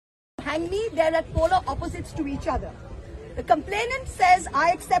hang me, they're at polar opposites to each other. The complainant says,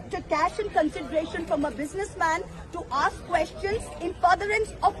 I accepted cash in consideration from a businessman to ask questions in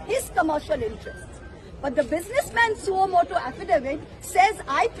furtherance of his commercial interests. But the businessman suo motu affidavit says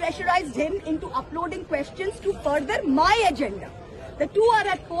I pressurized him into uploading questions to further my agenda. The two are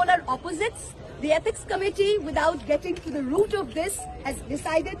at polar opposites. The ethics committee, without getting to the root of this, has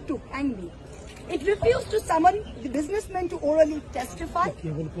decided to hang me. It refused to summon the businessman to orally testify,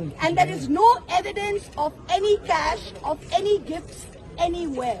 and there is no evidence of any cash, of any gifts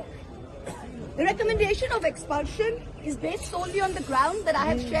anywhere. The recommendation of expulsion is based solely on the ground that I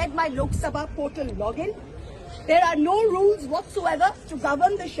have shared my Lok Sabha portal login. There are no rules whatsoever to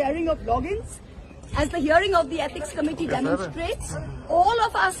govern the sharing of logins. As the hearing of the Ethics Committee demonstrates, all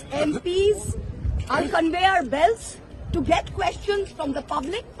of us MPs are conveyor belts to get questions from the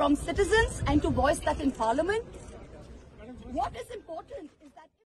public, from citizens, and to voice that in Parliament. What is important